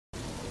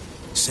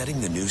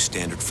Setting the new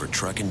standard for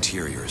truck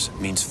interiors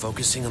means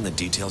focusing on the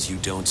details you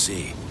don't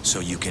see so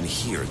you can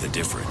hear the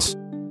difference.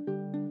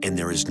 And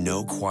there is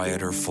no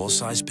quieter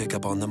full-size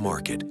pickup on the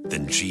market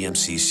than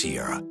GMC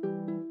Sierra.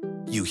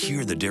 You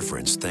hear the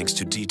difference thanks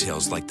to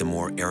details like the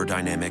more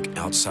aerodynamic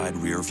outside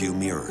rear-view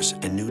mirrors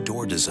and new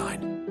door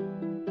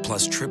design,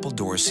 plus triple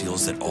door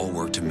seals that all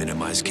work to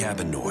minimize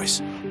cabin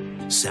noise,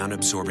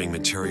 sound-absorbing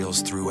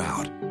materials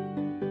throughout,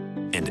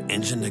 and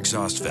engine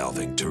exhaust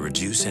valving to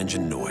reduce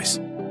engine noise.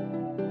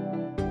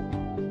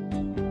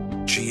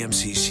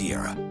 GMC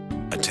Sierra.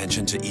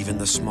 Attention to even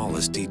the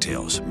smallest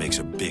details makes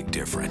a big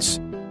difference.